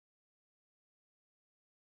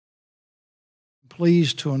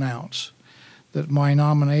pleased to announce that my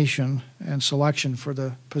nomination and selection for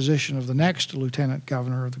the position of the next Lieutenant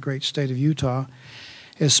Governor of the great state of Utah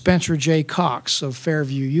is Spencer J. Cox of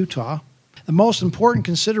Fairview, Utah. The most important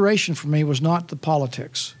consideration for me was not the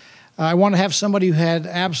politics. I want to have somebody who had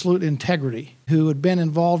absolute integrity, who had been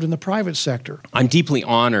involved in the private sector. I'm deeply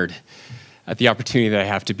honored at the opportunity that I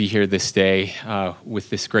have to be here this day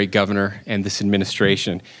with this great governor and this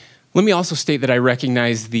administration. Let me also state that I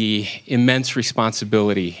recognize the immense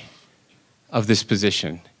responsibility of this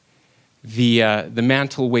position. The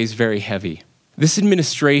mantle weighs very heavy. This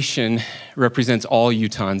administration represents all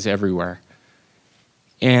Utahns everywhere.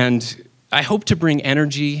 And I hope to bring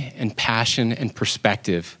energy and passion and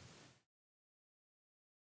perspective